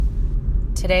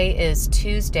Today is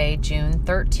Tuesday, June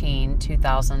 13,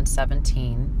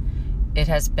 2017. It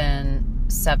has been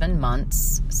 7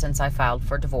 months since I filed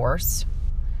for divorce,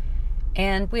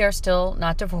 and we are still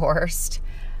not divorced.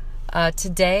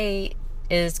 Today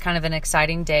is kind of an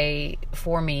exciting day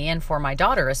for me and for my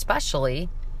daughter especially.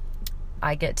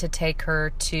 I get to take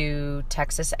her to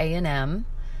Texas A&M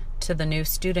to the new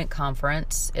student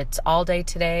conference. It's all day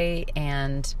today,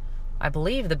 and I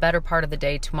believe the better part of the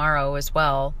day tomorrow as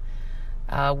well.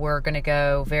 We're going to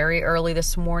go very early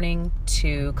this morning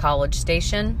to College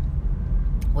Station,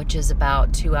 which is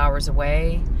about 2 hours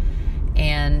away,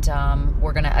 and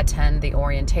we're going to attend the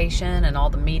orientation and all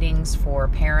the meetings for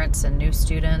parents and new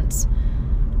students.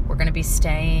 We're going to be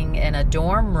staying in a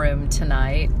dorm room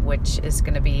tonight, which is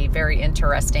going to be very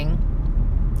interesting.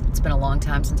 It's been a long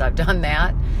time since I've done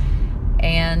that.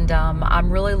 And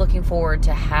I'm really looking forward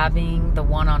to having the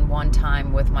one-on-one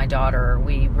time with my daughter.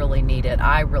 We really need it.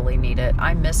 I really need it.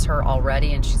 I miss her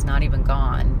already, and she's not even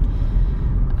gone.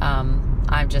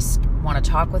 I just want to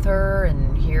talk with her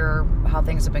and hear how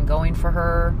things have been going for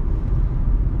her.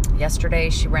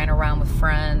 Yesterday, she ran around with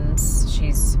friends.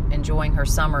 She's enjoying her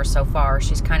summer so far.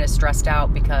 She's kind of stressed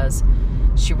out because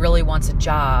she really wants a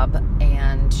job,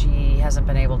 and she hasn't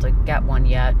been able to get one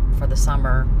yet for the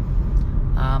summer.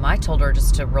 I told her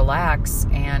just to relax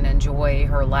and enjoy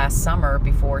her last summer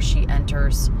before she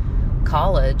enters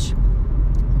college,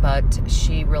 but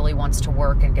she really wants to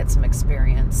work and get some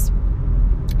experience,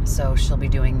 so she'll be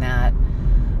doing that.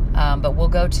 But we'll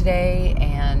go today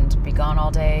and be gone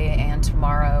all day and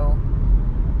tomorrow,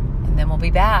 and then we'll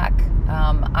be back.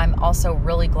 I'm also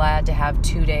really glad to have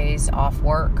 2 days off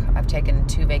work. I've taken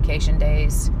 2 vacation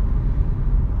days.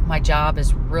 My job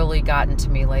has really gotten to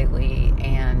me lately,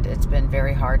 and it's been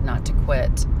very hard not to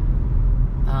quit.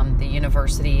 The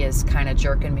university is kind of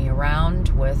jerking me around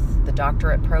with the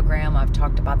doctorate program. I've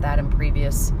talked about that in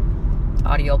previous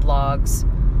audio blogs,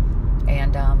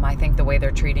 and I think the way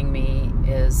they're treating me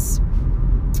is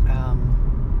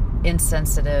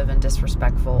insensitive and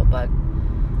disrespectful, but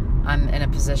I'm in a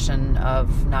position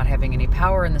of not having any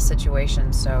power in the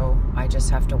situation, so I just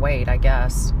have to wait, I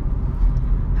guess.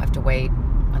 Have to wait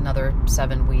another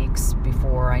 7 weeks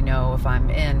before I know if I'm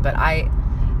in, but I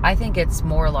think it's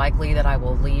more likely that I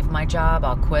will leave my job.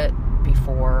 I'll quit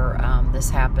before this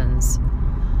happens.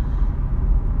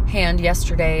 And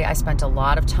yesterday I spent a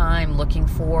lot of time looking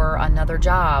for another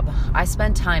job. I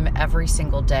spend time every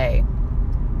single day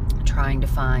trying to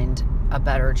find a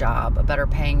better job, a better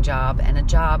paying job, and a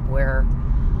job where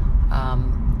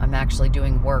I'm actually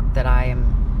doing work that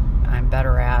I'm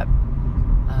better at,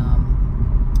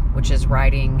 which is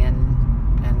writing and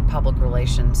public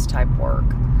relations type work.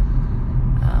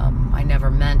 I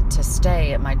never meant to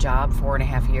stay at my job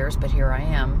 4.5 years, but here I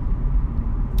am.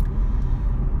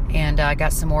 And I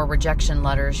got some more rejection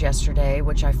letters yesterday,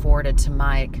 which I forwarded to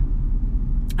Mike.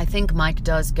 I think Mike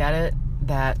does get it,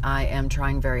 that I am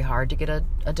trying very hard to get a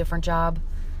different job.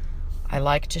 I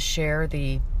like to share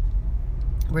the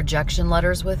rejection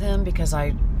letters with him because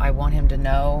I want him to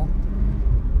know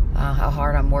how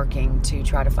hard I'm working to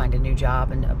try to find a new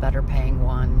job and a better paying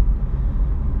one.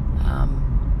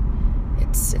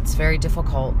 It's very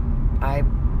difficult.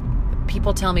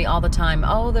 People tell me all the time,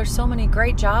 oh, there's so many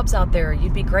great jobs out there.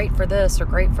 You'd be great for this or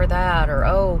great for that, or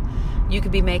oh, you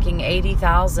could be making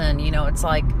 $80,000. It's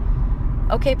like,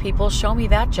 okay, people, show me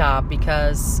that job,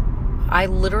 because I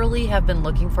literally have been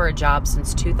looking for a job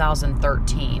since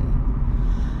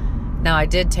 2013. Now, I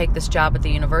did take this job at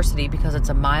the university because it's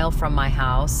a mile from my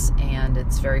house, and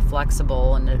it's very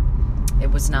flexible, and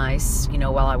it was nice,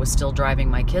 while I was still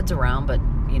driving my kids around, but,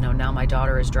 now my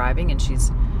daughter is driving, and she's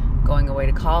going away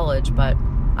to college, but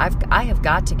I have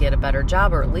got to get a better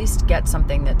job, or at least get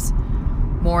something that's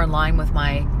more in line with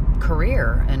my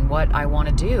career and what I want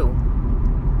to do.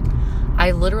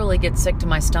 I literally get sick to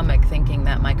my stomach thinking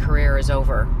that my career is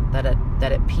over, that it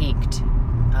peaked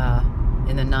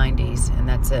in the 90s, and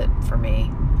that's it for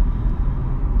me.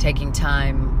 Taking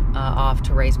time off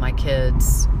to raise my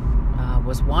kids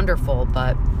was wonderful,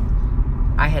 but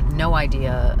I had no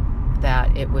idea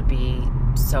that it would be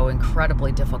so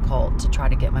incredibly difficult to try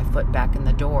to get my foot back in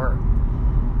the door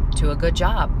to a good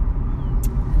job.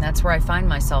 And that's where I find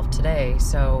myself today.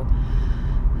 So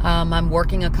I'm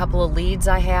working a couple of leads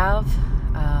I have.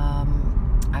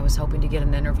 I was hoping to get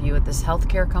an interview at this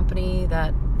healthcare company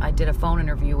that I did a phone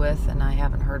interview with, and I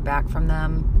haven't heard back from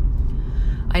them.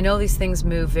 I know these things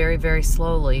move very, very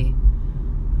slowly,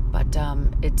 but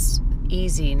it's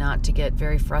easy not to get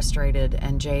very frustrated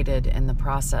and jaded in the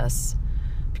process,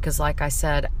 because like I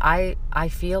said, I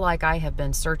feel like I have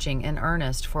been searching in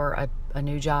earnest for a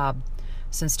new job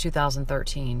since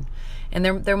 2013. And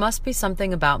there must be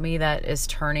something about me that is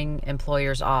turning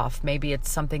employers off. Maybe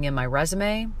it's something in my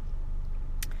resume.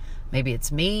 Maybe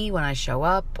it's me when I show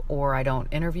up, or I don't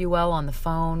interview well on the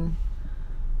phone.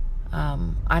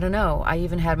 I don't know. I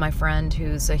even had my friend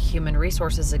who's a human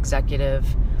resources executive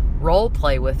role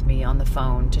play with me on the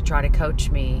phone to try to coach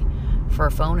me for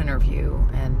a phone interview.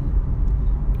 And,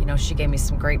 she gave me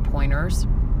some great pointers,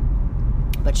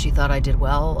 but she thought I did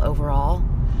well overall.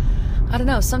 I don't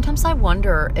know. Sometimes I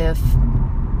wonder if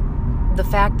the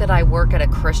fact that I work at a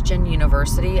Christian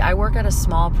university, I work at a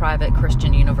small private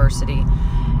Christian university,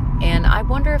 and I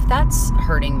wonder if that's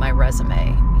hurting my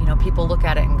resume. People look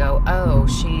at it and go, oh,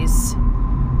 she's,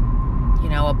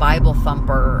 a Bible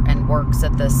thumper and works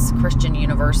at this Christian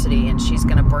university, and she's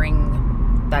going to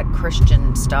bring that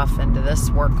Christian stuff into this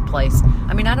workplace.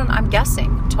 I'm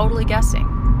guessing, totally guessing.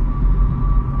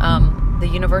 The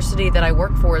university that I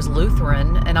work for is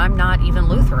Lutheran, and I'm not even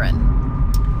Lutheran.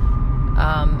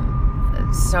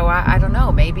 So I don't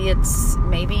know. Maybe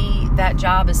that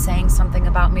job is saying something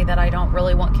about me that I don't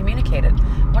really want communicated.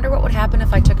 Wonder what would happen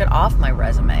if I took it off my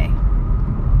resume.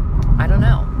 I don't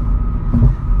know.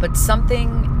 But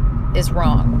something is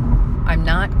wrong. I'm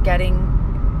not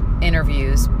getting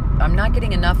interviews. I'm not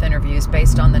getting enough interviews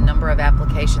based on the number of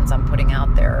applications I'm putting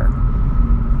out there.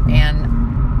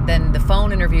 And then the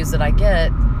phone interviews that I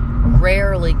get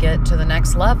rarely get to the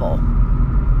next level.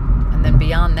 And then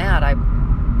beyond that, I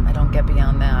don't get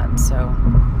beyond that. So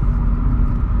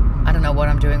I don't know what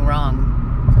I'm doing wrong.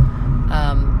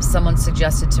 Someone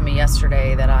suggested to me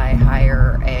yesterday that I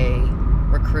hire a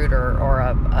recruiter or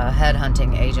a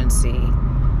headhunting agency,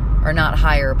 or not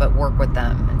hire, but work with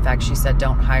them. In fact, she said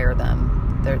don't hire them.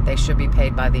 They should be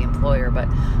paid by the employer, but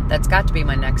that's got to be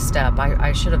my next step.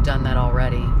 I should have done that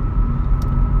already.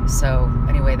 So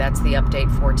anyway, that's the update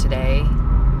for today.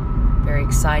 Very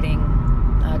exciting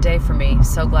day for me.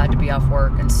 So glad to be off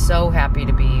work and so happy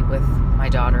to be with my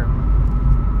daughter.